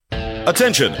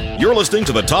Attention, you're listening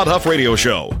to the Todd Huff Radio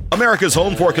Show, America's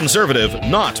home for conservative,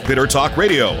 not bitter talk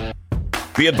radio.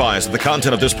 Be advised that the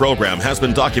content of this program has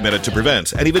been documented to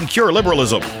prevent and even cure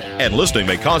liberalism, and listening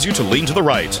may cause you to lean to the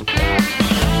right.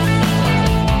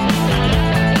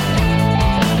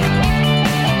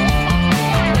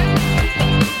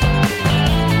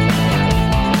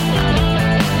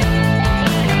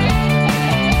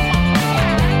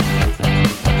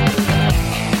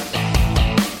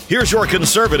 Here's your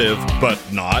conservative, but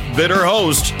not bitter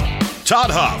host,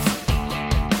 Todd Huff.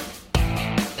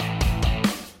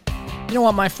 You know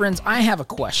what, my friends? I have a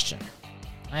question.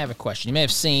 You may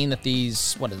have seen that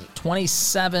these,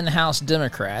 27 House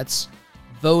Democrats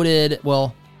voted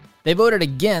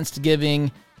against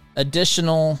giving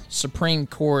additional Supreme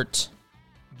Court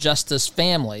justice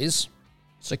families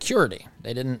security.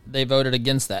 They voted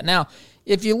against that. Now,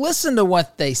 if you listen to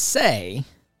what they say,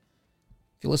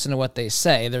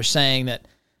 they're saying that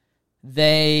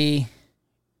they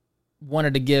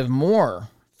wanted to give more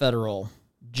federal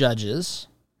judges,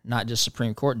 not just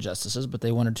Supreme Court justices, but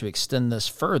they wanted to extend this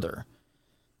further,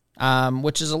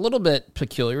 which is a little bit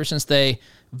peculiar since they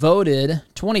voted,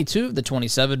 22 of the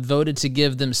 27 voted to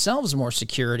give themselves more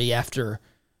security after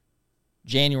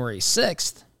January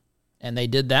 6th, and they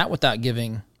did that without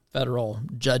giving federal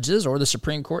judges or the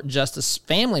Supreme Court justice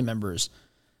family members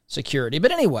security.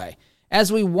 But anyway, as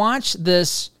we watch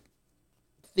this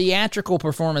theatrical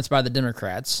performance by the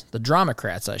Democrats, the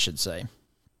Dramacrats, I should say,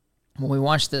 when we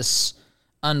watch this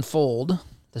unfold,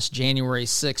 this January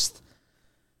 6th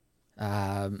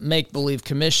make-believe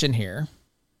commission here,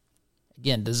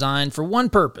 again, designed for one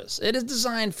purpose. It is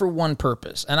designed for one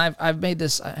purpose, and I made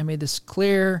this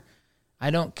clear.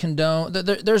 I don't condone.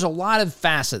 There's a lot of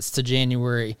facets to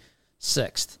January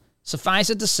 6th. Suffice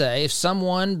it to say, if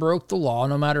someone broke the law,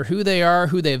 no matter who they are,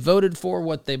 who they voted for,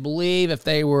 what they believe, if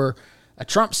they were a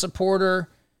Trump supporter,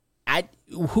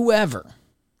 whoever,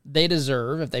 they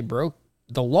deserve, if they broke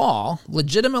the law,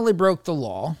 legitimately broke the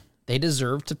law, they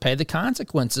deserve to pay the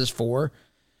consequences for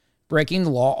breaking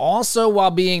the law. Also,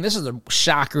 while being, this is a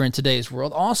shocker in today's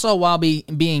world, also while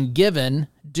being given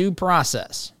due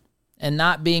process and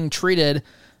not being treated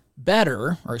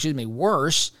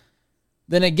worse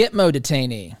than a Gitmo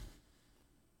detainee.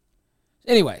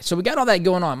 Anyway, so we got all that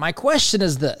going on. My question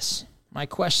is this.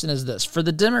 For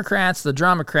the Democrats, the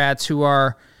Dramacrats, who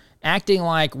are acting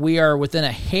like we are within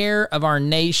a hair of our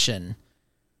nation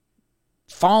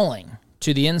falling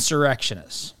to the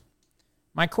insurrectionists,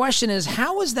 my question is,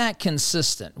 how is that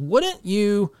consistent? Wouldn't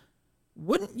you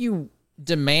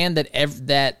demand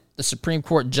that the Supreme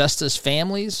Court justice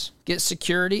families get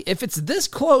security? If it's this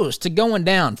close to going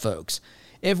down, folks,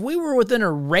 if we were within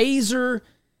a razor's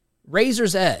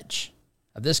edge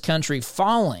of this country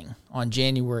falling on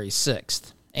January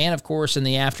 6th, and of course in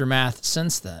the aftermath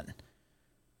since then,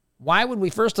 why would we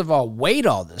first of all wait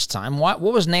all this time? What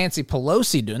was Nancy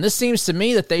Pelosi doing? This seems to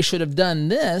me that they should have done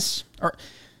this. Or,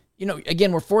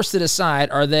 again, we're forced to decide,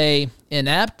 are they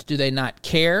inept? Do they not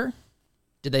care?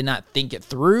 Did they not think it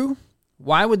through?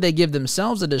 Why would they give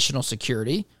themselves additional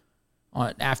security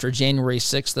after January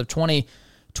 6th of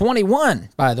 2021,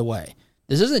 by the way?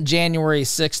 This isn't January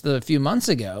 6th of a few months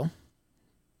ago.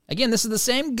 Again, this is the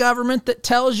same government that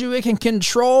tells you it can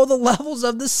control the levels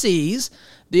of the seas,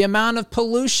 the amount of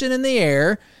pollution in the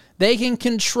air. They can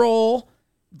control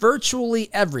virtually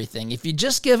everything. If you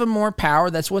just give them more power,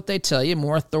 that's what they tell you,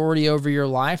 more authority over your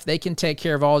life, they can take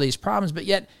care of all these problems. But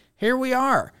yet, here we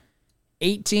are,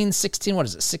 17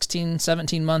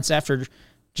 months after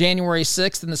January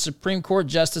 6th, and the Supreme Court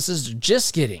justices are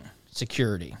just getting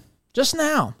security. Just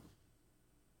now.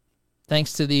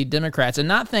 Thanks to the Democrats, and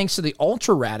not thanks to the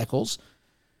ultra-radicals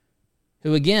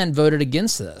who, again, voted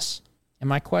against this. And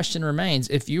my question remains,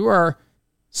 if you are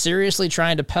seriously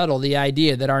trying to peddle the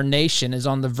idea that our nation is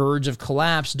on the verge of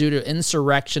collapse due to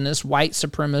insurrectionists, white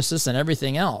supremacists, and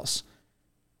everything else,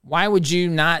 why would you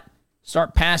not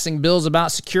start passing bills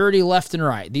about security left and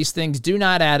right? These things do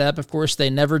not add up. Of course, they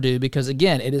never do, because,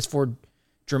 again, it is for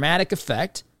dramatic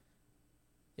effect.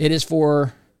 It is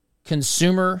for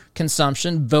consumer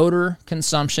consumption, voter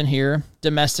consumption here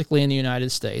domestically in the United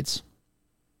States.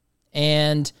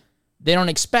 And they don't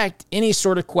expect any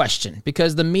sort of question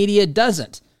because the media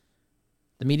doesn't.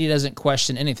 The media doesn't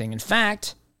question anything. In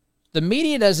fact, the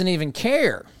media doesn't even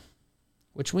care,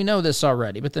 which we know this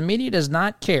already, but the media does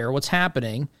not care what's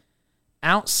happening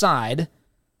outside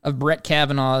of Brett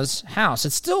Kavanaugh's house.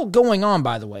 It's still going on,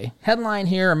 by the way. Headline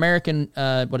here,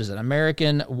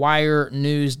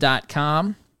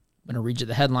 AmericanWireNews.com. I'm going to read you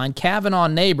the headline. Kavanaugh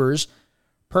neighbors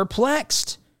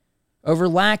perplexed over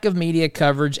lack of media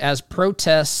coverage as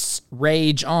protests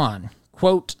rage on.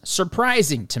 Quote,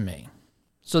 surprising to me.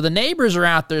 So the neighbors are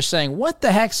out there saying, what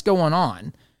the heck's going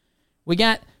on? We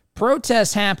got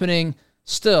protests happening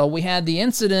still. We had the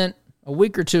incident a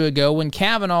week or two ago when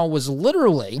Kavanaugh was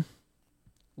literally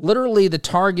the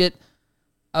target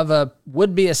of a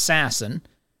would-be assassin,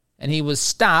 and he was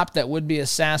stopped. That would-be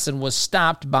assassin was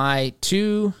stopped by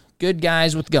two good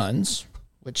guys with guns,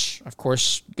 which, of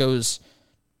course, goes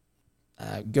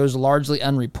largely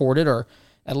unreported, or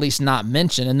at least not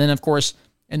mentioned. And then, of course,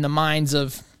 in the minds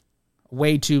of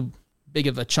way too big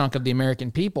of a chunk of the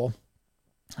American people,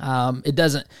 it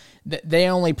doesn't. They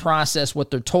only process what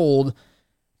they're told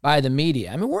by the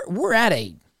media. I mean, we're at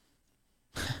a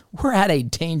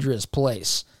dangerous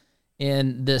place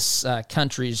in this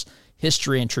country's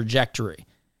history and trajectory.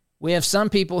 We have some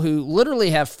people who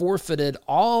literally have forfeited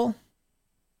all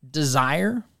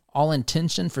desire, all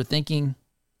intention for thinking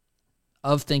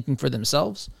for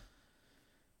themselves.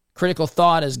 Critical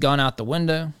thought has gone out the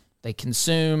window. They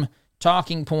consume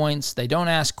talking points. They don't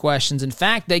ask questions. In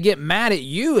fact, they get mad at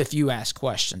you if you ask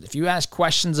questions. If you ask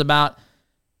questions about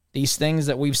these things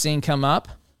that we've seen come up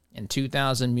in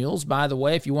 2,000 Mules, by the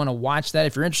way, if you want to watch that,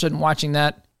 if you're interested in watching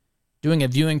that, doing a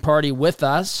viewing party with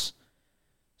us,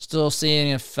 still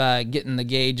seeing if getting the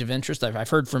gauge of interest.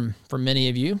 I've heard from many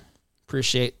of you.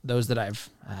 Appreciate those that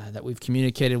we've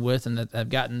communicated with and that have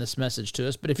gotten this message to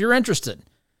us. But if you're interested,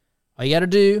 all you got to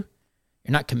do,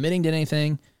 you're not committing to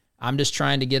anything. I'm just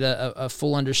trying to get a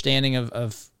full understanding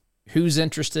of who's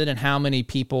interested and how many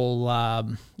people. I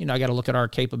got to look at our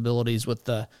capabilities with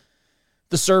the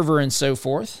server and so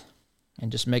forth,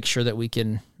 and just make sure that we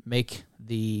can make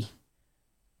the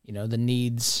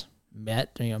needs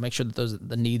met. Make sure that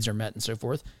the needs are met and so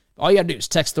forth. All you got to do is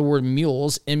text the word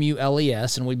mules,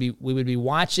 MULES, and we would be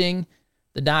watching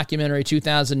the documentary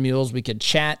 2,000 Mules. We could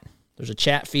chat. There's a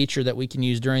chat feature that we can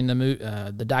use during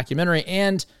the documentary,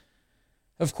 and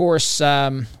of course,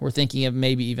 we're thinking of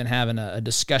maybe even having a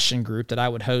discussion group that I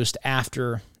would host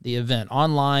after the event.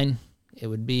 Online, it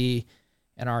would be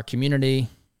in our community,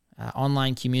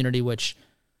 online community, which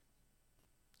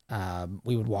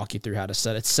we would walk you through how to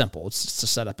set it. It's simple. It's just to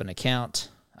set up an account.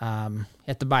 You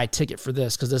have to buy a ticket for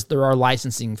this because there are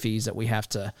licensing fees that we have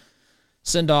to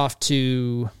send off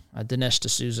to Dinesh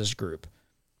D'Souza's group.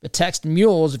 But text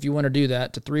Mules if you want to do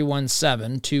that to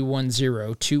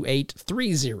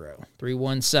 317-210-2830.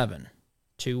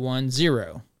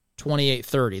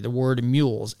 317-210-2830. The word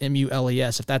Mules,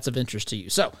 MULES, if that's of interest to you.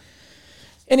 So,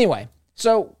 anyway,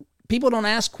 people don't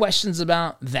ask questions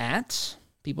about that.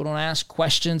 People don't ask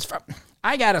questions from...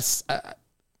 I got a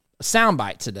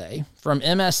soundbite today from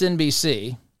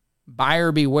MSNBC.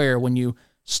 Buyer beware when you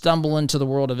stumble into the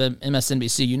world of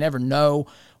MSNBC. You never know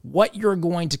what you're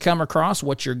going to come across,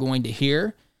 what you're going to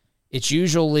hear. It's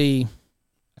usually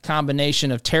a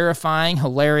combination of terrifying,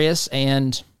 hilarious,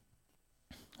 and,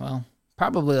 well,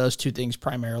 probably those two things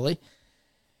primarily.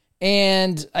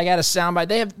 And I got a soundbite.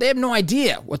 They have no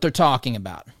idea what they're talking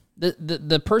about.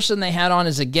 The person they had on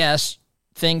as a guest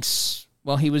thinks,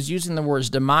 well, he was using the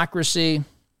words democracy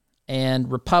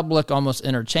and republic almost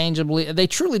interchangeably. They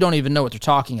truly don't even know what they're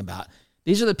talking about.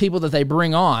 These are the people that they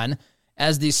bring on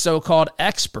as these so-called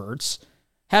experts,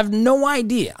 have no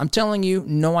idea. I'm telling you,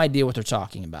 no idea what they're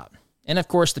talking about. And, of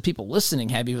course, the people listening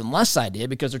have even less idea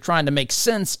because they're trying to make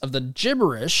sense of the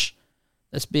gibberish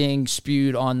that's being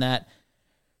spewed on that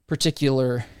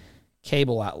particular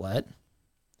cable outlet.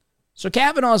 So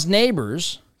Kavanaugh's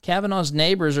neighbors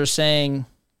are saying,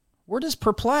 we're just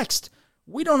perplexed.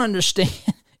 We don't understand.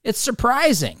 It's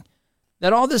surprising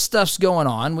that all this stuff's going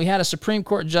on. We had a Supreme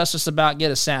Court justice about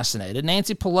get assassinated.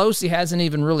 Nancy Pelosi hasn't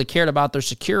even really cared about their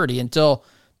security until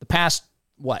the past,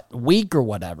 week or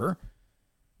whatever.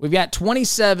 We've got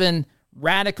 27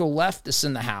 radical leftists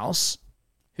in the House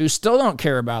who still don't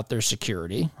care about their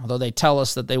security, although they tell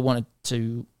us that they wanted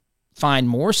to find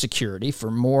more security for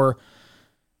more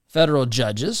federal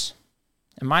judges.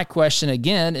 And my question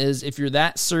again is, if you're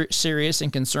that serious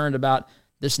and concerned about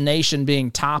this nation being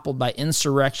toppled by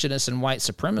insurrectionists and white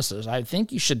supremacists, I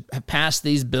think you should have passed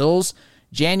these bills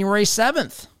January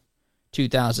 7th,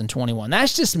 2021.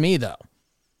 That's just me, though.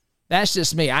 That's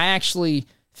just me. I actually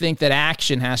think that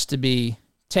action has to be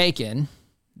taken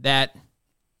that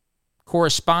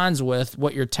corresponds with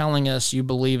what you're telling us you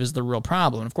believe is the real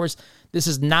problem. Of course, this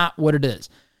is not what it is.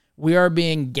 We are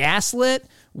being gaslit.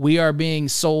 We are being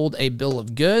sold a bill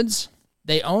of goods.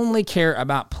 They only care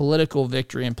about political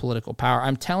victory and political power.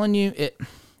 I'm telling you,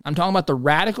 I'm talking about the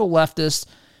radical leftists,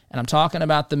 and I'm talking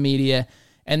about the media,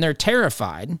 and they're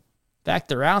terrified. In fact,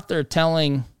 they're out there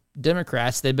telling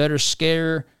Democrats they better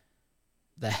scare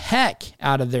the heck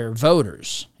out of their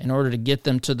voters in order to get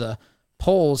them to the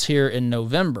polls here in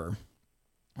November.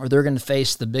 or they're going to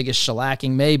face the biggest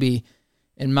shellacking maybe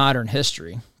in modern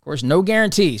history. Of course, no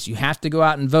guarantees. You have to go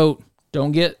out and vote.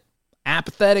 Don't get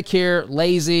apathetic here,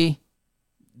 lazy.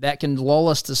 That can lull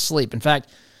us to sleep. In fact,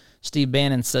 Steve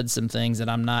Bannon said some things that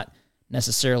I'm not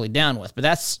necessarily down with, but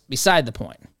that's beside the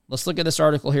point. Let's look at this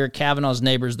article here. Kavanaugh's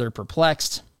neighbors, they're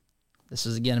perplexed. This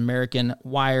is, again,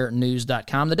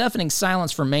 AmericanWireNews.com. The deafening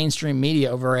silence from mainstream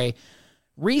media over a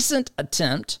recent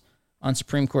attempt on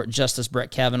Supreme Court Justice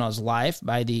Brett Kavanaugh's life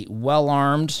by the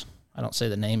well-armed, I don't say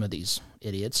the name of these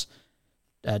idiots,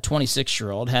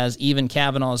 26-year-old, has even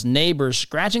Kavanaugh's neighbors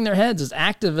scratching their heads as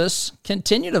activists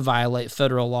continue to violate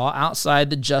federal law outside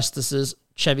the justice's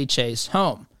Chevy Chase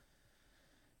home.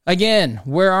 Again,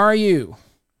 where are you,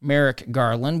 Merrick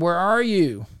Garland? Where are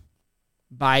you,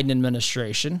 Biden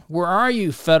administration? Where are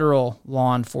you, federal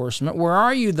law enforcement? Where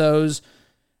are you, those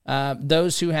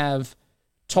who have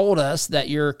told us that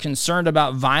you're concerned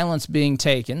about violence being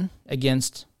taken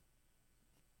against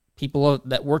people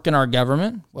that work in our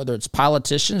government, whether it's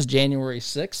politicians, January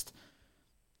 6th,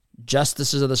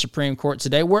 justices of the Supreme Court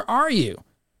today? Where are you?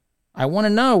 I want to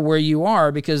know where you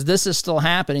are, because this is still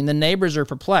happening. The neighbors are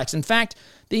perplexed. In fact,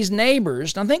 these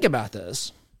neighbors, now think about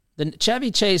this. The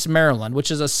Chevy Chase, Maryland,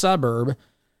 which is a suburb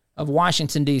of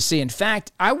Washington, D.C. In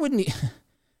fact, I wouldn't,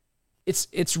 it's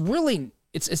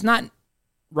not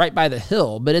right by the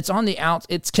hill, but it's on the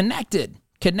it's connected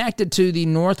to the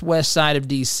northwest side of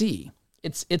D.C.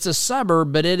 It's a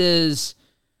suburb, but it is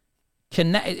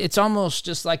it's almost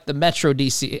just like the Metro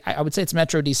D.C. I would say it's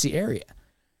Metro D.C. area.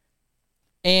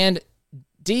 And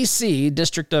D.C.,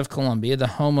 District of Columbia, the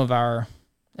home of our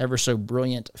ever so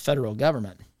brilliant federal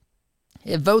government,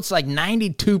 it votes like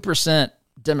 92%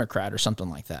 Democrat or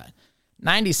something like that.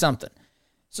 90-something.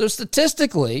 So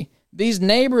statistically, these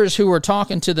neighbors who are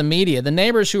talking to the media, the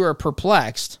neighbors who are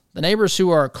perplexed, the neighbors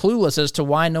who are clueless as to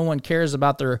why no one cares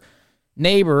about their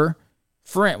neighbor,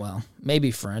 friend, well, maybe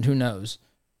friend, who knows,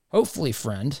 hopefully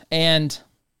friend, and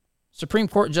Supreme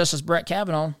Court Justice Brett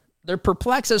Kavanaugh, they're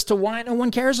perplexed as to why no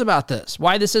one cares about this,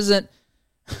 why this isn't,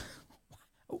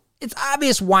 it's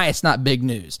obvious why it's not big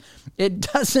news. It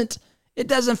doesn't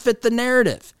fit the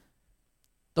narrative.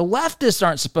 The leftists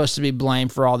aren't supposed to be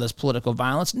blamed for all this political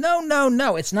violence.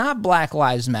 No. It's not Black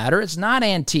Lives Matter. It's not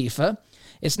Antifa.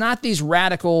 It's not these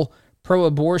radical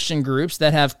pro-abortion groups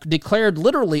that have declared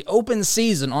literally open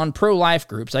season on pro-life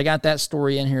groups. I got that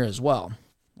story in here as well.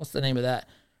 What's the name of that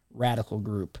radical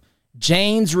group?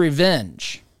 Jane's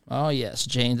Revenge. Oh, yes,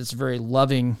 Jane's. It's a very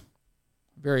loving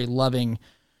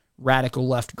radical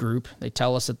left group. They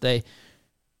tell us that they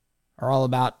are all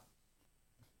about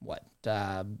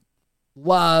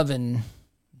love and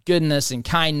goodness and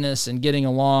kindness and getting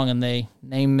along, and they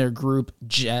name their group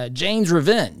Jane's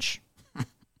Revenge.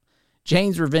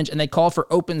 Jane's Revenge, and they call for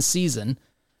open season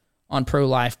on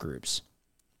pro-life groups.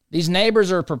 These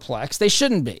neighbors are perplexed. They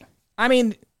shouldn't be. I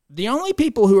mean, the only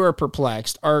people who are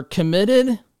perplexed are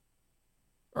committed,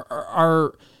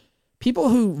 are people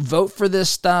who vote for this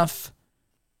stuff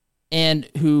and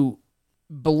who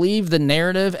believe the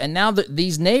narrative, and now that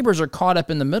these neighbors are caught up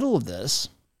in the middle of this.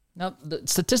 Now,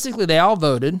 statistically, they all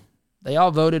voted. They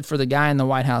all voted for the guy in the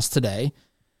White House today,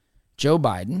 Joe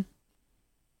Biden,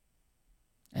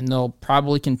 and they'll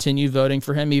probably continue voting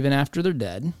for him even after they're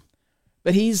dead.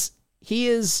 But he is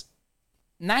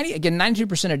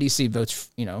 92% of DC votes,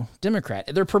 Democrat.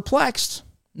 They're perplexed.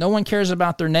 No one cares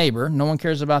about their neighbor. No one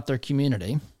cares about their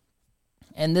community.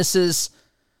 And this is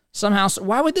somehow,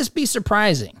 why would this be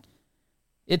surprising?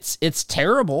 It's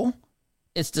terrible.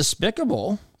 It's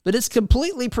despicable, but it's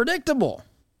completely predictable.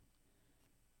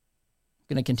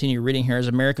 I'm going to continue reading here. As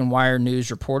American Wire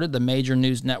News reported, the major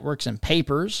news networks and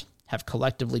papers have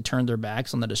collectively turned their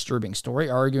backs on the disturbing story,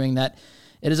 arguing that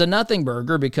it is a nothing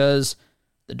burger because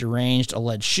the deranged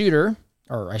alleged shooter,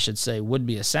 or I should say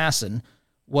would-be assassin,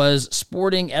 was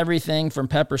sporting everything from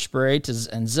pepper spray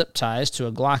and zip ties to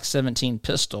a Glock 17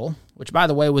 pistol, which, by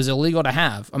the way, was illegal to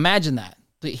have. Imagine that.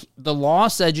 The law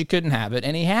said you couldn't have it,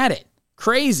 and he had it.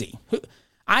 Crazy.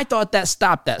 I thought that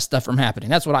stopped that stuff from happening.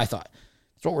 That's what I thought.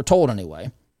 That's what we're told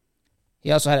anyway. He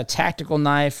also had a tactical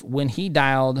knife. When he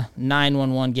dialed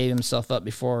 911, gave himself up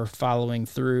before following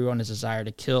through on his desire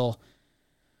to kill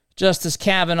Justice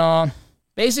Kavanaugh.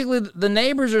 Basically, the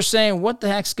neighbors are saying, what the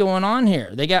heck's going on here?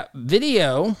 They got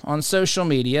video on social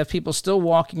media of people still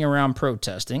walking around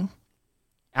protesting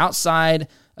outside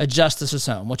a justice's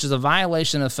home, which is a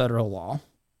violation of federal law.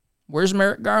 Where's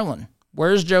Merrick Garland?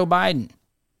 Where's Joe Biden?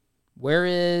 Where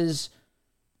is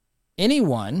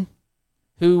anyone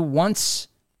who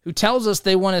tells us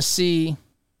they want to see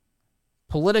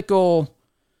political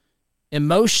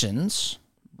emotions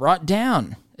brought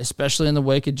down? especially in the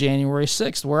wake of January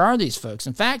 6th. Where are these folks?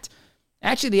 In fact,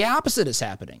 actually the opposite is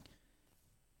happening.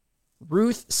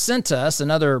 Ruth sent us,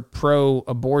 another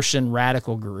pro-abortion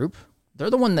radical group.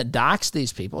 They're the one that doxed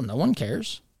these people. No one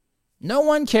cares. No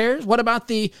one cares. What about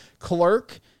the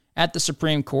clerk at the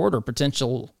Supreme Court or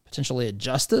potentially a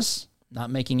justice? Not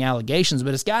making allegations,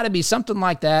 but it's got to be something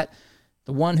like that.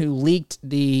 The one who leaked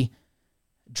the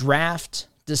draft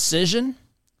decision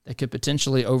that could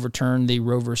potentially overturn the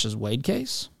Roe versus Wade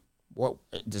case. What,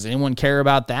 does anyone care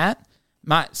about that?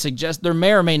 Might suggest there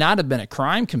may or may not have been a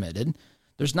crime committed.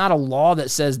 There's not a law that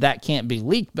says that can't be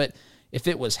leaked, but if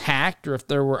it was hacked or if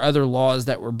there were other laws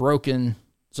that were broken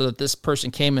so that this person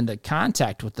came into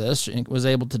contact with this and was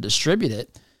able to distribute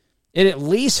it, it at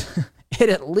least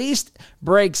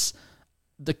breaks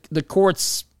the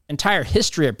court's entire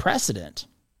history of precedent.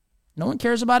 No one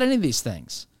cares about any of these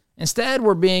things. Instead,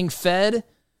 we're being fed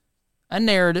a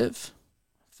narrative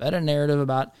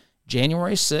about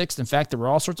January 6th. In fact, there were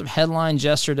all sorts of headlines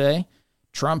yesterday.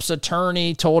 Trump's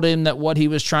attorney told him that what he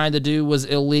was trying to do was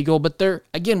illegal. But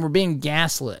we're being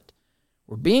gaslit.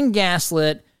 We're being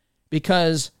gaslit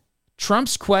because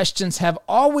Trump's questions have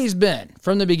always been,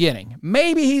 from the beginning,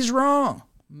 maybe he's wrong.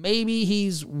 Maybe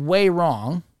he's way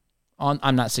wrong.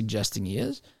 I'm not suggesting he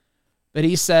is. But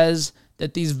he says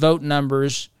that these vote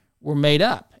numbers were made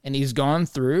up. And he's gone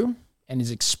through and he's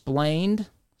explained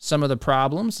some of the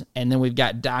problems. And then we've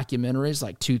got documentaries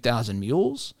like 2,000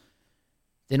 Mules.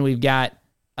 Then we've got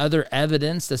other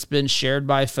evidence that's been shared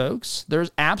by folks.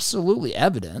 There's absolutely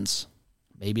evidence.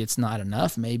 Maybe it's not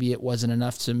enough. Maybe it wasn't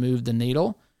enough to move the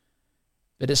needle.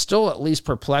 But it's still at least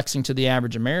perplexing to the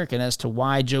average American as to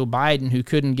why Joe Biden, who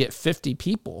couldn't get 50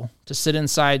 people to sit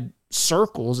inside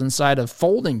circles inside of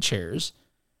folding chairs,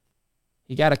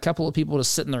 he got a couple of people to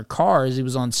sit in their cars. He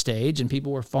was on stage and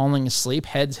people were falling asleep,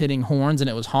 heads hitting horns, and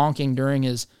it was honking during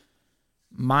his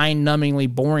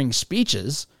mind-numbingly boring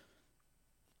speeches.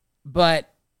 But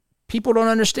people don't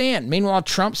understand. Meanwhile,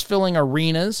 Trump's filling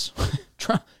arenas.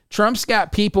 Trump's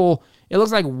got people, it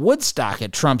looks like Woodstock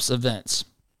at Trump's events,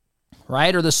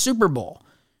 right? Or the Super Bowl.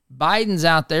 Biden's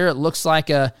out there. It looks like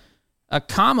a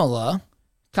Kamala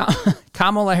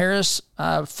Harris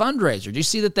fundraiser. Do you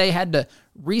see that they had to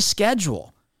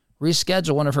reschedule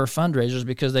one of her fundraisers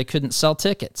because they couldn't sell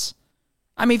tickets?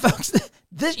 I mean, folks,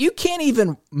 you can't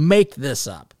even make this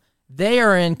up. They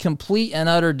are in complete and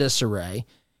utter disarray,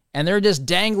 and they're just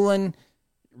dangling,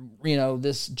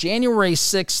 this January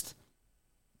 6th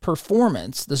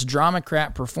performance, this drama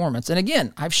crap performance. And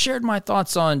again, I've shared my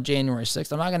thoughts on January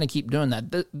 6th. I'm not going to keep doing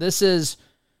that. This is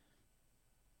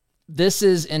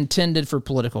intended for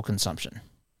political consumption.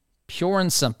 Pure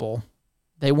and simple.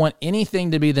 They want anything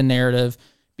to be the narrative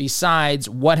besides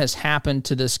what has happened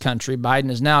to this country. Biden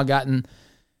has now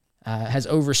has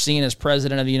overseen as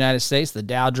president of the United States, the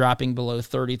Dow dropping below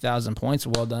 30,000 points.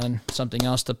 Well done. Something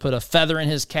else to put a feather in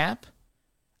his cap.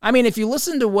 I mean, if you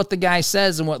listen to what the guy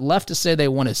says and what leftists say they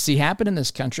want to see happen in this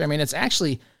country, I mean, it's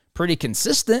actually pretty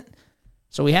consistent.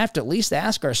 So we have to at least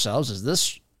ask ourselves, is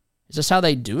this how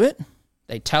they do it?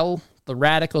 They tell the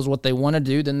radicals what they want to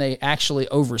do, then they actually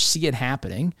oversee it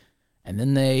happening, and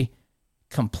then they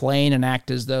complain and act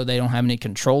as though they don't have any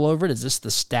control over it. Is this the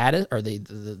status or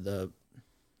the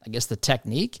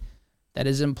technique that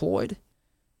is employed?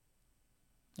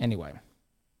 Anyway,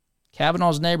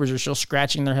 Kavanaugh's neighbors are still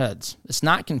scratching their heads. It's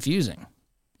not confusing.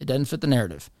 It doesn't fit the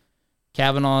narrative.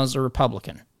 Kavanaugh's a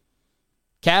Republican.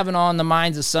 Kavanaugh, in the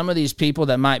minds of some of these people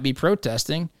that might be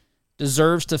protesting,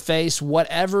 deserves to face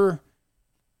whatever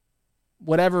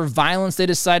violence they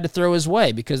decide to throw his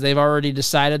way because they've already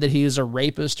decided that he is a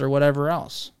rapist or whatever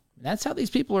else. That's how these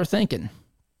people are thinking.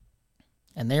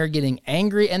 And they're getting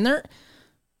angry, and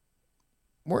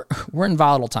we're in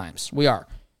volatile times. We are.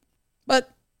 But,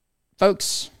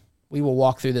 folks, we will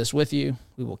walk through this with you.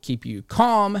 We will keep you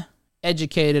calm,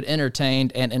 educated,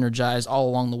 entertained, and energized all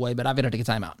along the way, but I've got to take a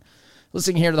time out.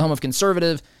 Listening here to the home of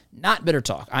conservative, not bitter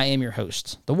talk. I am your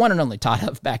host, the one and only Todd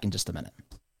Huff, back in just a minute.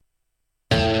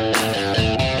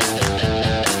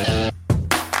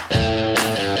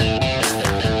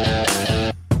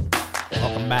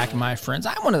 Welcome back, my friends.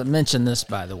 I want to mention this,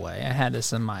 by the way. I had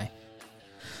this in my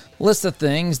list of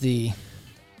things, the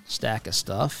stack of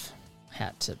stuff.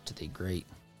 Hat tip to the great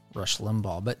Rush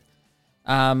Limbaugh. But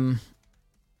I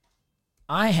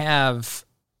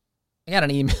got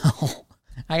an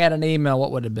email.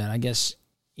 What would it have been? I guess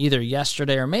either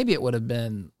yesterday or maybe it would have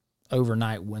been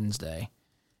overnight Wednesday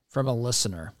from a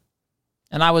listener.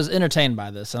 And I was entertained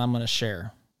by this, and I'm going to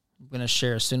share. I'm going to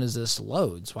share as soon as this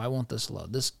loads. Why won't this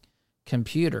load? This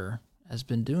computer has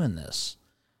been doing this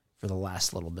for the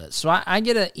last little bit. So I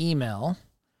get an email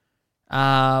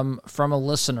from a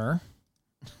listener.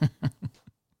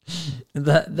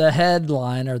 the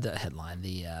headline, or the headline,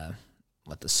 the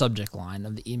subject line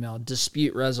of the email,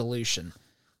 dispute resolution.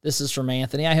 This is from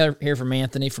Anthony. I hear from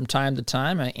Anthony from time to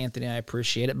time. Anthony, I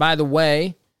appreciate it. By the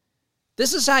way,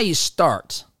 this is how you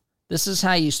start.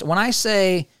 When I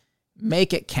say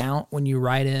make it count when you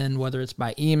write in, whether it's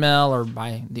by email or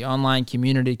by the online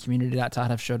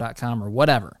community.toddhuffshow.com or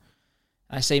whatever,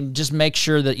 I say just make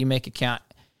sure that you make it count.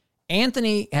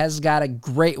 Anthony has got a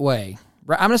great way.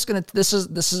 This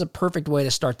is a perfect way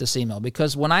to start this email,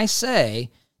 because when I say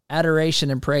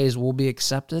adoration and praise will be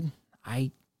accepted,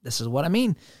 this is what I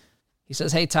mean. He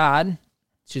says, hi Todd,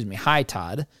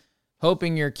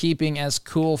 hoping you're keeping as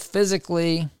cool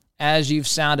physically as you've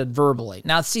sounded verbally.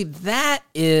 Now, see, that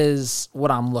is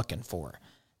what I'm looking for.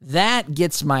 That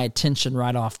gets my attention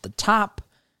right off the top.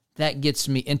 That gets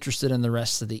me interested in the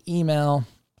rest of the email.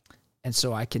 And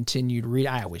so I continue to read.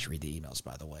 I always read the emails,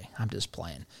 by the way. I'm just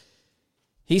playing.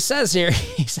 He says here,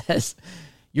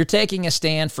 you're taking a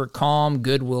stand for calm,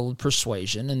 good-willed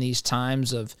persuasion in these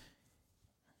times of,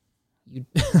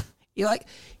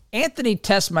 Anthony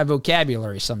tests my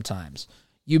vocabulary sometimes.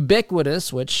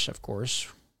 Ubiquitous, which, of course,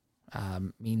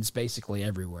 means basically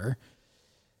everywhere.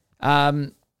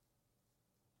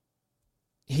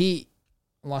 He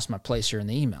lost my place here in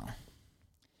the email.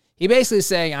 He basically is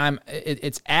saying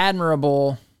it's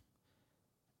admirable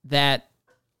that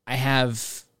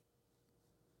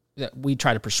that we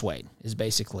try to persuade, is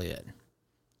basically it.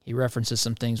 He references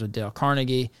some things with Dale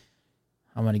Carnegie.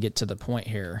 I'm going to get to the point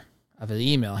here of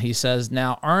the email. He says,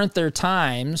 now, aren't there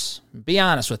times, be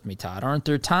honest with me, Todd, aren't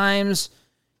there times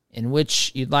in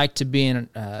which you'd like to be in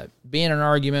an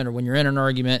argument, or when you're in an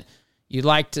argument, you'd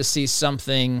like to see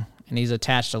something, and he's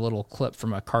attached a little clip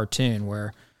from a cartoon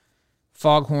where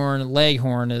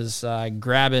Leghorn is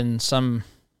grabbing some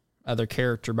other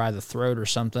character by the throat or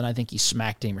something. I think he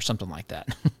smacked him or something like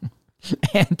that.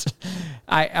 And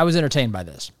I was entertained by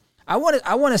this. I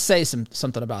want to say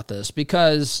something about this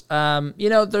because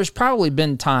there's probably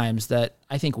been times that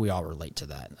I think we all relate to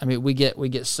that. I mean, we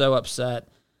get so upset,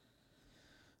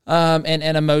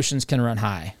 and emotions can run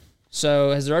high.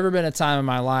 So has there ever been a time in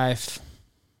my life?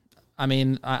 I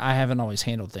mean, I haven't always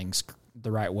handled things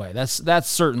the right way. That's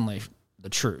certainly the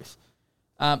truth.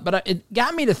 But it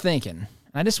got me to thinking,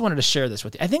 and I just wanted to share this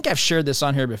with you. I think I've shared this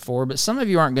on here before, but some of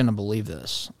you aren't going to believe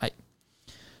this.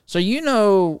 So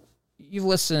you've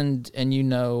listened, and you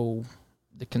know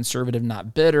the conservative,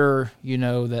 not bitter. You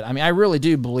know that, I really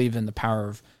do believe in the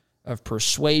power of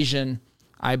persuasion.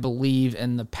 I believe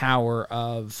in the power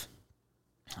of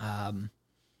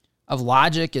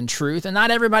logic and truth. And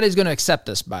not everybody's going to accept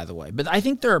this, by the way. But I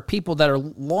think there are people that are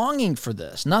longing for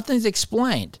this. Nothing's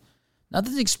explained.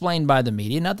 Nothing's explained by the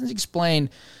media. Nothing's explained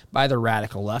by the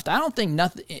radical left. I don't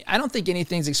think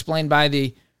anything's explained by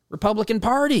the Republican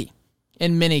Party.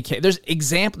 In many cases,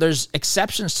 there's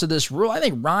exceptions to this rule. I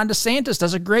think Ron DeSantis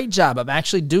does a great job of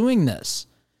actually doing this.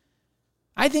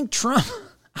 I think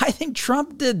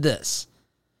Trump did this.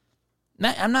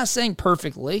 I'm not saying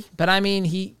perfectly, but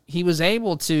he was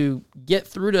able to get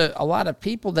through to a lot of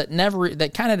people that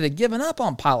kind of had given up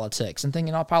on politics and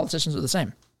thinking all politicians are the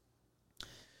same.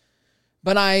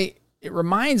 But it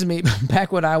reminds me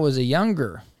back when I was a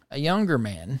younger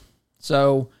man.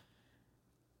 So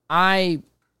I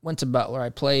went to Butler. I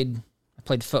played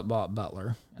football at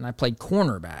Butler, and I played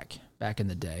cornerback back in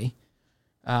the day.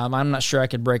 I'm not sure I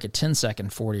could break a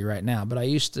 10-second 40 right now, but I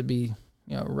used to be,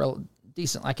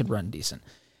 decent. I could run decent.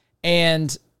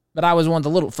 But I was one of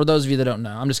the little, for those of you that don't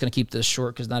know, I'm just going to keep this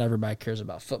short because not everybody cares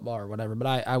about football or whatever,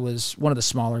 but I was one of the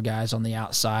smaller guys on the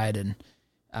outside, and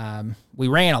we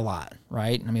ran a lot,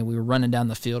 right? We were running down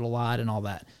the field a lot and all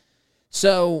that.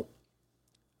 So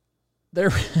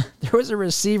there was a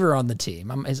receiver on the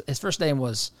team. His first name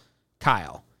was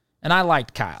Kyle, and I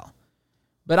liked Kyle.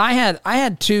 But I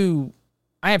have two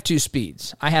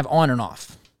speeds. I have on and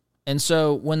off. And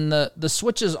so when the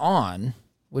switch is on,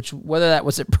 which whether that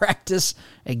was at practice,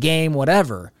 a game,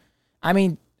 whatever,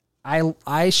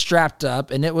 I strapped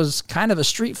up, and it was kind of a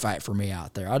street fight for me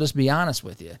out there. I'll just be honest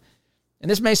with you.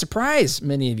 And this may surprise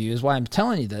many of you, is why I'm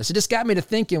telling you this. It just got me to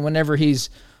thinking whenever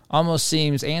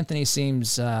Anthony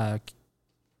seems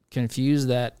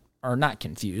confused or not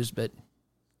confused, but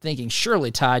thinking,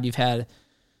 surely, Todd, you've had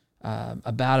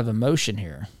a bout of emotion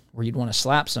here where you'd want to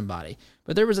slap somebody.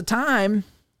 But there was a time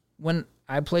when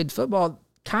I played football,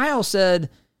 Kyle said,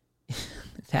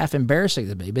 it's half embarrassing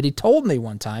to me, but he told me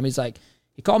one time, he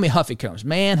called me Huffy Combs.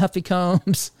 Man, Huffy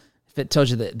Combs, if it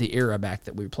tells you the era back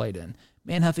that we played in.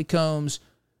 Man, Huffy Combs.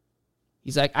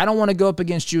 He's like, I don't want to go up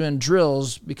against you in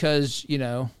drills because,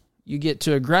 you get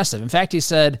too aggressive. In fact, he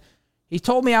said, He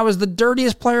told me I was the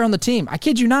dirtiest player on the team. I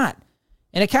kid you not.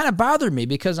 And it kind of bothered me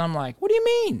because I'm like, what do you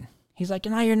mean? He's like,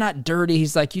 no, you're not dirty.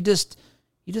 He's like, you just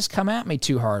come at me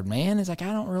too hard, man. He's like,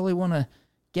 I don't really want to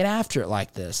get after it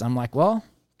like this. I'm like, well,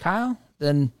 Kyle,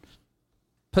 then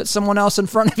put someone else in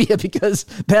front of you because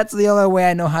that's the only way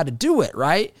I know how to do it,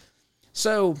 right?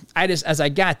 So as I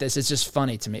got this, it's just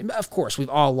funny to me. Of course, we've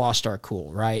all lost our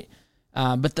cool, right?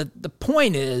 But the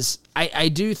point is, I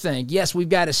do think, yes, we've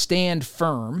got to stand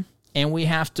firm and we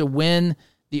have to win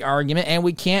the argument, and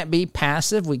we can't be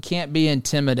passive. We can't be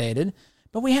intimidated,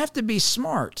 but we have to be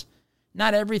smart.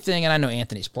 Not everything, and I know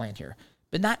Anthony's playing here,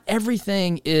 but not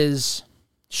everything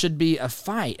should be a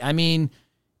fight. I mean,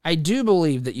 I do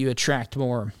believe that you attract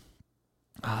more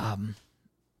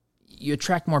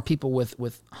people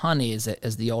with honey,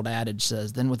 as the old adage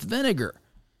says, than with vinegar.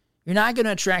 You're not going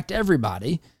to attract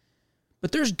everybody,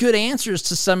 but there's good answers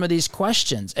to some of these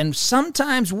questions. And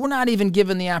sometimes we're not even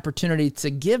given the opportunity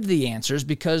to give the answers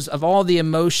because of all the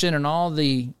emotion and all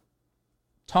the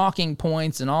talking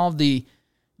points and all the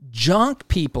junk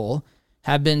people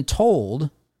have been told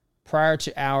prior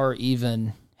to our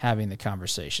even having the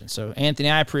conversation. So, Anthony,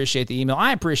 I appreciate the email.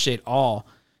 I appreciate all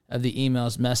of the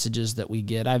emails, messages that we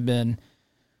get. I've been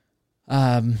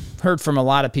heard from a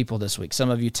lot of people this week. Some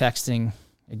of you texting.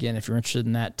 Again, if you're interested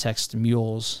in that, text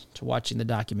Mules to watching the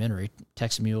documentary.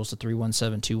 Text Mules to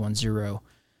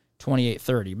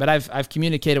 317-210-2830. But I've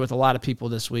communicated with a lot of people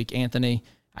this week. Anthony,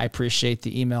 I appreciate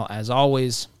the email as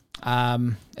always.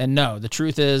 And no, the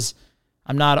truth is,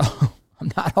 I'm not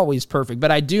always perfect,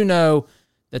 but I do know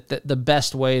that the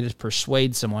best way to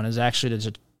persuade someone is actually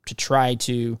to try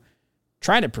to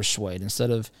persuade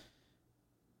instead of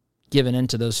giving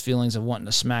into those feelings of wanting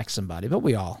to smack somebody. But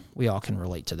we all can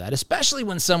relate to that, especially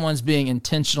when someone's being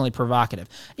intentionally provocative.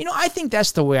 I think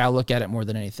that's the way I look at it more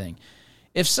than anything.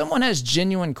 If someone has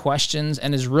genuine questions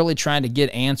and is really trying to get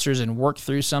answers and work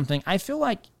through something, I feel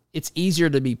like it's easier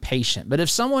to be patient. But if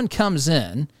someone comes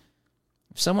in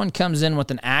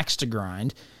with an axe to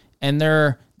grind and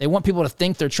they want people to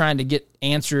think they're trying to get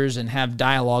answers and have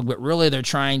dialogue, but really they're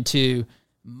trying to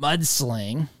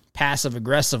mudsling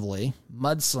passive-aggressively,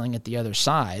 mudsling at the other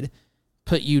side,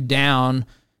 put you down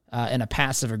in a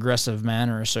passive-aggressive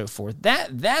manner or so forth.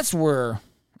 That's where,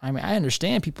 I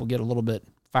understand people get a little bit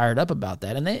fired up about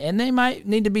that, and they might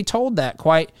need to be told that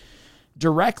quite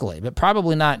directly, but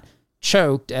probably not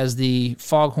choked as the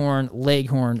foghorn,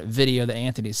 leghorn video that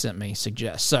Anthony sent me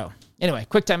suggests. So, anyway,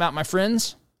 quick time out, my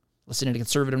friends. Listening to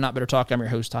Conservative Not Better Talk. I'm your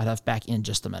host, Todd Huff, back in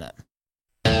just a minute.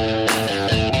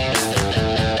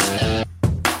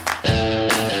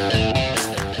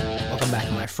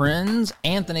 Friends,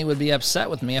 Anthony would be upset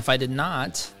with me if I did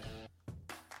not.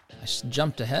 I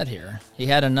jumped ahead here. He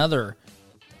had another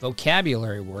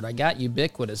vocabulary word. I got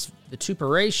ubiquitous.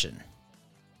 Vituperation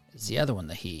is the other one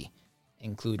that he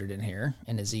included in here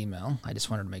in his email. I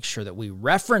just wanted to make sure that we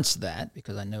reference that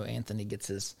because I know Anthony gets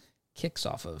his kicks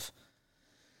off of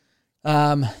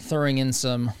throwing in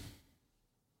some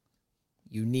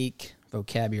unique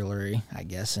vocabulary, I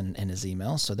guess, in his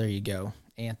email. So there you go,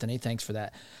 Anthony. Thanks for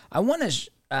that. I want to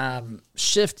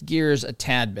shift gears a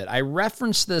tad bit. I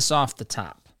referenced this off the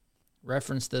top.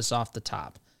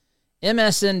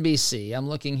 MSNBC, I'm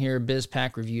looking here,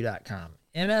 bizpackreview.com.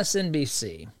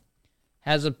 MSNBC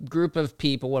has a group of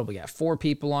people. What do we got? 4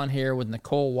 people on here with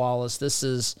Nicole Wallace. This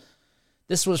was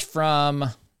from,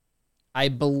 I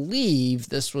believe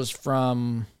this was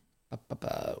from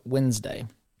Wednesday.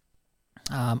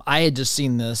 I had just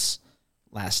seen this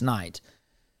last night.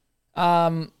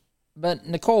 But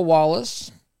Nicole Wallace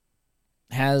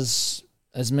has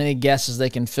as many guests as they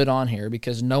can fit on here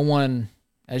because no one,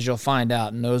 as you'll find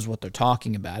out, knows what they're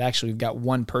talking about. Actually, we've got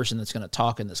one person that's going to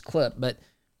talk in this clip, but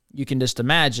you can just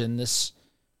imagine this.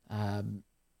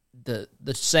 The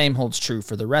same holds true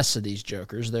for the rest of these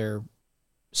jokers. They're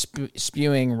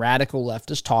spewing radical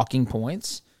leftist talking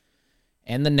points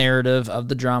and the narrative of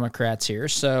the Dramocrats here.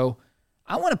 So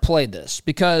I want to play this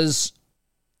because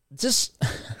this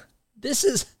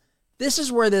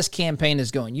is where this campaign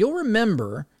is going. You'll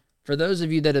remember, for those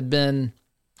of you that have been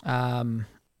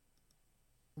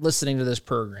listening to this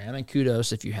program, and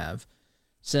kudos if you have,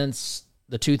 since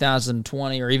the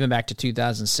 2020 or even back to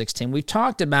 2016, we've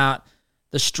talked about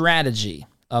the strategy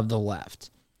of the left.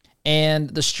 And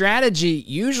the strategy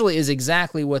usually is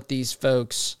exactly what these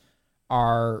folks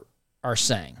are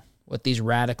saying, what these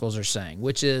radicals are saying,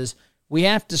 which is we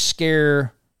have to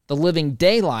scare the living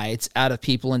daylights out of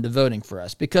people into voting for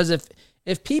us. Because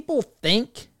if people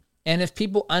think and if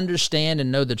people understand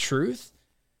and know the truth,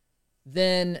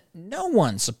 then no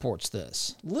one supports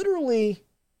this. Literally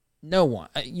No one.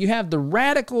 You have the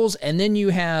radicals, and then you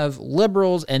have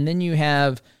liberals, and then you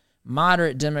have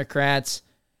moderate Democrats.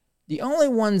 The only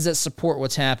ones that support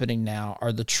what's happening now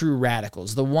are the true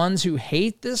radicals, the ones who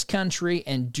hate this country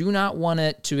and do not want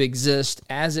it to exist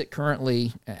as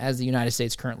the United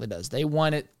States currently does. They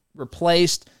want it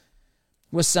replaced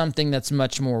with something that's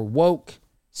much more woke,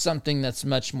 something that's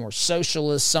much more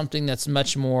socialist, something that's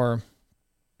much more,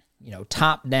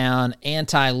 top-down,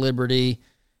 anti-liberty,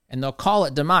 and they'll call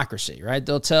it democracy, right?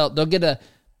 They'll get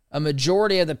a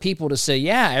majority of the people to say,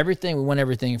 yeah, we want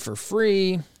everything for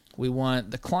free. We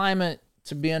want the climate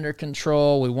to be under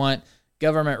control. We want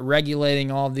government regulating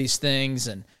all of these things,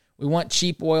 and we want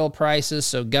cheap oil prices,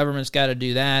 so government's got to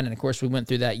do that. And, of course, we went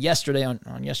through that yesterday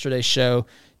on yesterday's show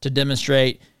to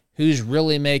demonstrate who's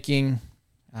really making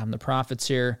the profits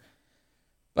here.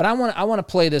 But I want to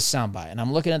play this soundbite, and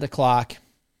I'm looking at the clock,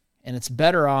 and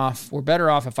we're better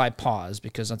off if I pause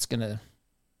because we're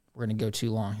gonna go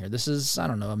too long here. This is,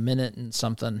 a minute and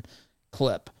something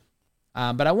clip.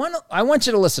 But I want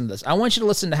you to listen to this. I want you to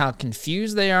listen to how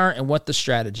confused they are and what the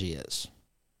strategy is.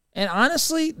 And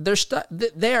honestly, they're stuck.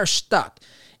 They are stuck.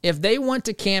 If they want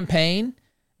to campaign,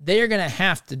 they are going to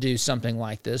have to do something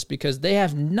like this because they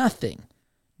have nothing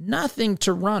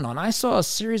to run on. I saw a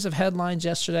series of headlines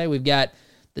yesterday. We've got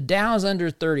the Dow's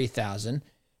under 30,000.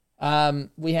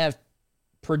 We have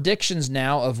predictions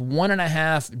now of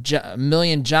 1.5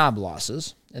 million job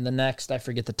losses in the next, I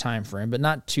forget the time frame, but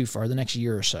not too far, the next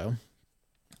year or so.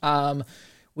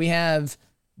 We have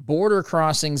border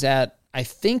crossings at, I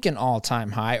think, an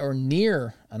all-time high or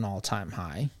near an all-time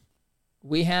high.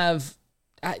 We have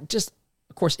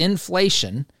of course,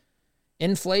 inflation.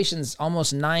 Inflation's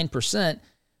almost 9%,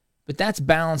 but that's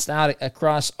balanced out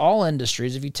across all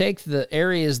industries. If you take the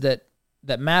areas that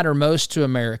matter most to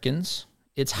Americans,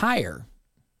 it's higher.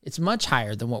 It's much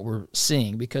higher than what we're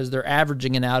seeing because they're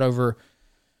averaging it out over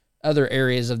other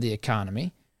areas of the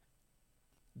economy.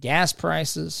 Gas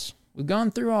prices, we've gone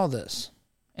through all this.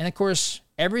 And of course,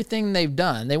 everything they've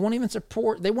done, they won't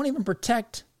even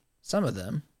protect some of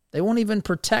them. They won't even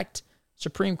protect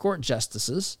Supreme Court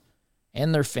justices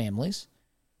and their families.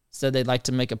 Said they'd like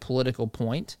to make a political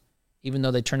point, even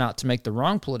though they turn out to make the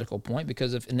wrong political point,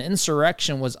 because if an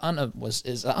insurrection is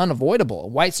unavoidable,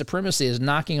 white supremacy is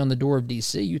knocking on the door of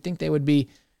D.C., you think they would be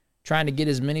trying to get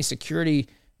as many security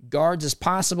guards as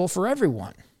possible for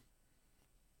everyone.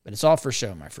 But it's all for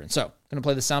show, my friends. So, going to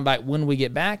play the soundbite when we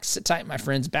get back. Sit tight, my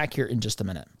friends. Back here in just a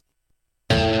minute.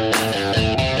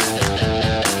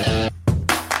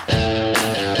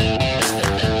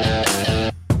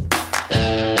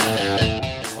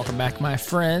 Welcome back, my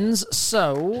friends.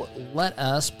 So, let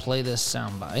us play this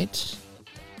soundbite.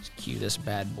 Let's cue this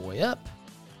bad boy up.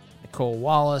 Nicole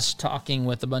Wallace talking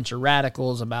with a bunch of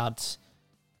radicals about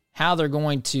how they're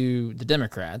going to, the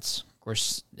Democrats. Of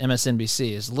course,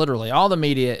 MSNBC is literally, all the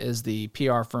media is the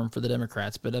PR firm for the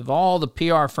Democrats, but of all the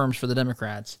PR firms for the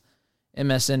Democrats,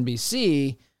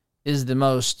 MSNBC is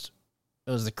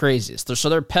the craziest. So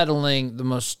they're peddling the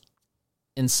most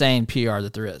insane PR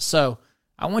that there is. So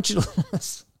I want you to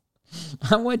listen.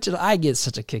 I get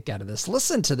such a kick out of this.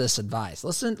 Listen to this advice.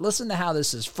 Listen to how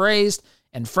this is phrased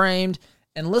and framed,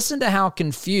 and listen to how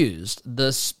confused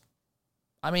this.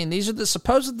 I mean, these are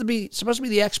supposed to be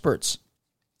the experts.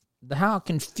 How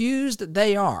confused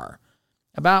they are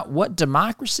about what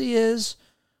democracy is,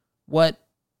 what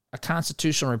a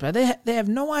constitutional republic. They have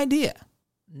no idea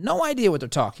what they're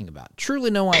talking about. Truly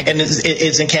no idea. And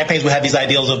it's in campaigns we have these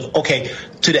ideals of, okay,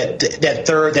 to that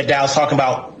third that Dow's talking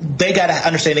about, they got to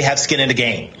understand they have skin in the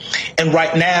game. And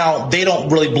right now, they don't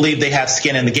really believe they have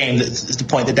skin in the game. That's the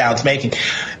point that Dow's making.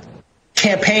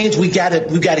 Campaigns, we got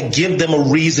to give them a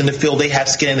reason to feel they have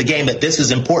skin in the game, that this is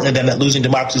important to them, that losing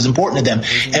democracy is important to them.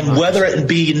 And whether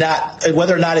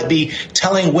or not it be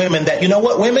telling women that, you know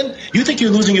what, women, you think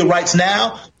you're losing your rights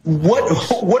now?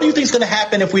 What do you think is going to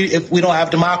happen if we don't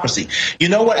have democracy? You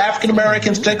know what, African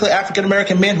Americans, particularly African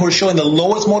American men who are showing the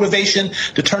lowest motivation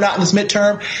to turn out in this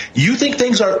midterm, you think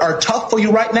things are tough for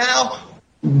you right now?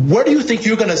 Where do you think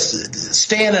you're going to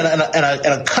stand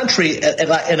in a country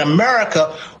in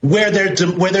America where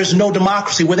there's no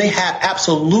democracy, where they have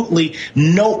absolutely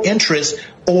no interest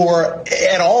or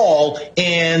at all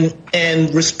in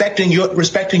respecting your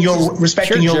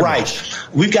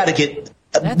rights? We've got to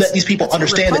let these people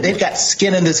understand that they've got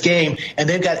skin in this game, and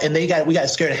we got to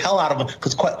scare the hell out of them,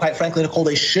 because quite frankly, Nicole,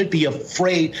 they should be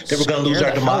afraid that we're going to lose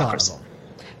our democracy.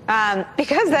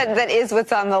 Because that is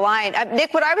what's on the line.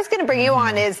 Nick, what I was going to bring you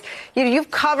on is, you've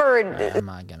covered. Am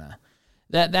I gonna?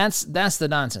 That's the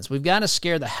nonsense. We've got to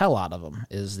scare the hell out of them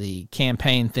is the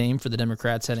campaign theme for the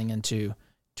Democrats heading into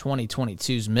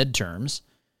 2022's midterms.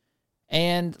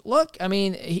 And look, I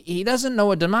mean, he doesn't know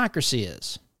what democracy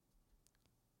is.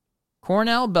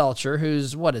 Cornell Belcher,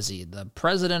 who's, what is he, the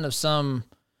president of some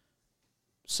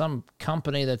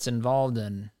company that's involved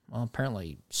in, well,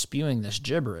 apparently spewing this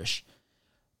gibberish,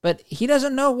 but he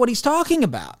doesn't know what he's talking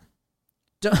about.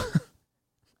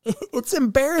 It's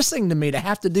embarrassing to me to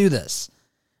have to do this.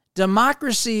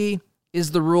 Democracy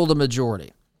is the rule of the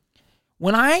majority.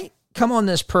 When I come on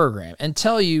this program and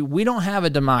tell you we don't have a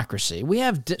democracy, we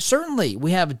have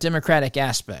democratic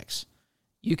aspects.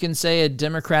 You can say a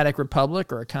democratic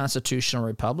republic or a constitutional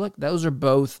republic. Those are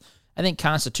both. I think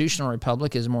constitutional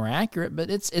republic is more accurate, but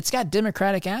it's got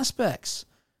democratic aspects,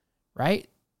 right?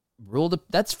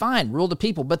 That's fine. Rule the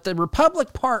people, but the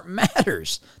republic part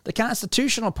matters. The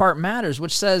constitutional part matters,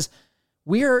 which says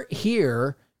we're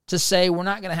here to say we're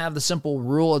not going to have the simple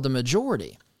rule of the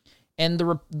majority. And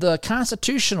the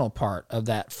constitutional part of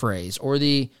that phrase, or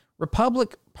the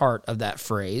republic part of that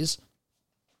phrase,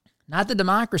 not the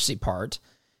democracy part,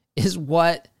 is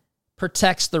what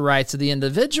protects the rights of the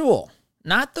individual,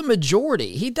 not the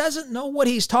majority. He doesn't know what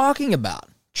he's talking about.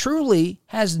 Truly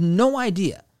has no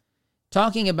idea.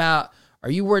 Talking about, are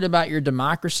you worried about your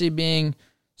democracy being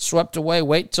swept away?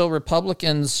 Wait till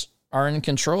Republicans are in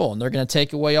control and they're going to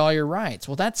take away all your rights.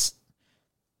 Well, this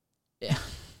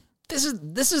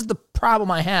is the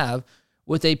problem I have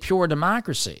with a pure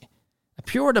democracy. A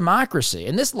pure democracy.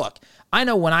 And this, look, I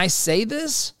know when I say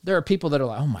this, there are people that are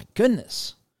like, oh my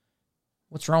goodness,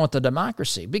 what's wrong with the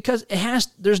democracy? Because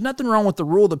there's nothing wrong with the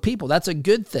rule of the people. That's a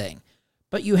good thing.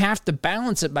 But you have to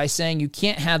balance it by saying you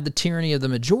can't have the tyranny of the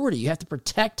majority. You have to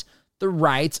protect the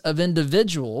rights of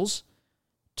individuals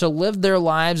to live their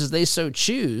lives as they so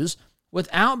choose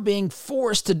without being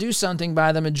forced to do something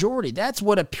by the majority. That's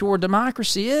what a pure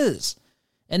democracy is.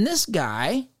 And this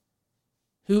guy,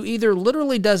 who either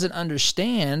literally doesn't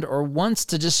understand or wants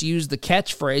to just use the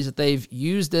catchphrase that they've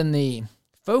used in the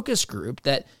focus group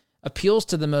that appeals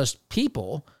to the most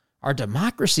people, our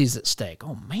democracy's at stake.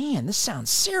 Oh man, this sounds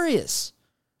serious.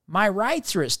 My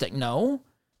rights are at stake. No,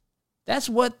 that's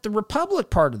what the republic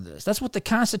part of this, that's what the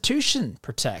Constitution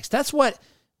protects. That's what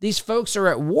these folks are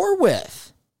at war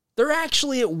with. They're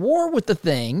actually at war with the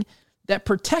thing that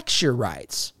protects your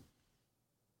rights.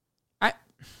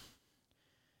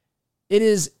 It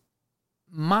is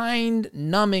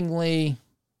mind-numbingly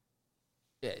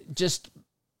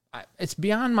it's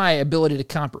beyond my ability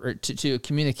to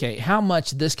communicate how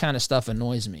much this kind of stuff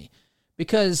annoys me,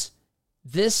 because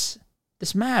this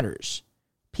matters.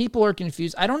 People are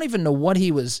confused. I don't even know what he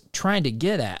was trying to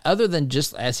get at, other than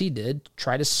just, as he did,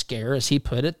 try to scare, as he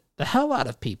put it, the hell out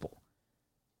of people.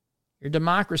 Your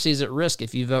democracy is at risk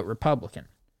if you vote Republican.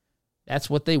 That's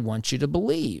what they want you to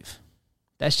believe.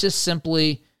 That's just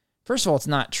simply, first of all, it's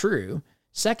not true.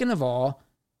 Second of all,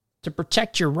 to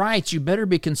protect your rights, you better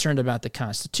be concerned about the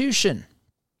Constitution.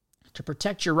 To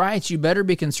protect your rights, you better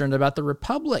be concerned about the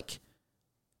republic,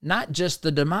 not just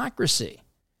the democracy.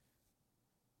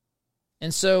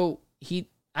 And so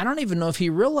I don't even know if he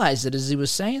realized it as he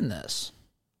was saying this.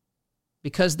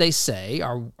 Because they say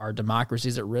our democracy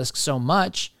is at risk so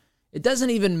much, it doesn't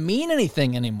even mean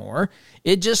anything anymore.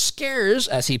 It just scares,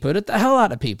 as he put it, the hell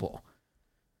out of people.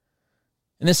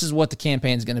 And this is what the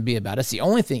campaign is going to be about. It's the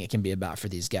only thing it can be about for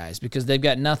these guys, because they've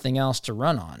got nothing else to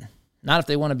run on. Not if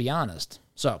they want to be honest.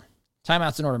 So,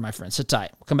 timeout's in order, my friends. Sit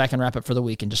tight. We'll come back and wrap up for the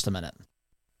week in just a minute.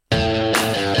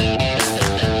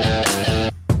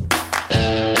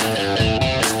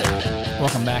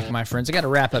 Welcome back, my friends. I got to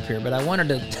wrap up here, but I wanted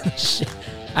to...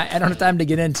 I don't have time to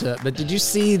get into it, but did you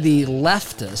see the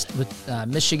leftist with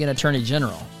Michigan Attorney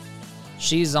General?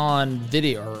 She's on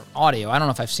video or audio. I don't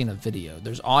know if I've seen a video.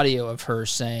 There's audio of her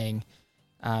saying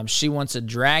she wants a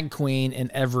drag queen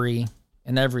in every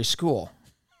school.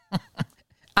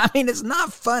 I mean, it's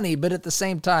not funny, but at the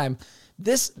same time,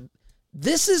 this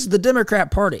is the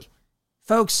Democrat Party.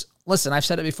 Folks, listen, I've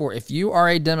said it before. If you are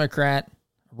a Democrat,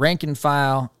 rank and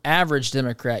file, average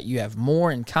Democrat, you have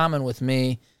more in common with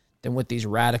me than with these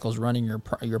radicals running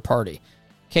your party.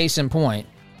 Case in point,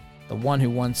 the one who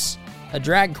wants a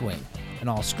drag queen in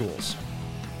all schools.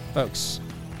 Folks,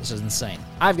 this is insane.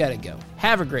 I've got to go.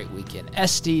 Have a great weekend.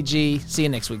 SDG. See you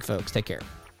next week, folks. Take care.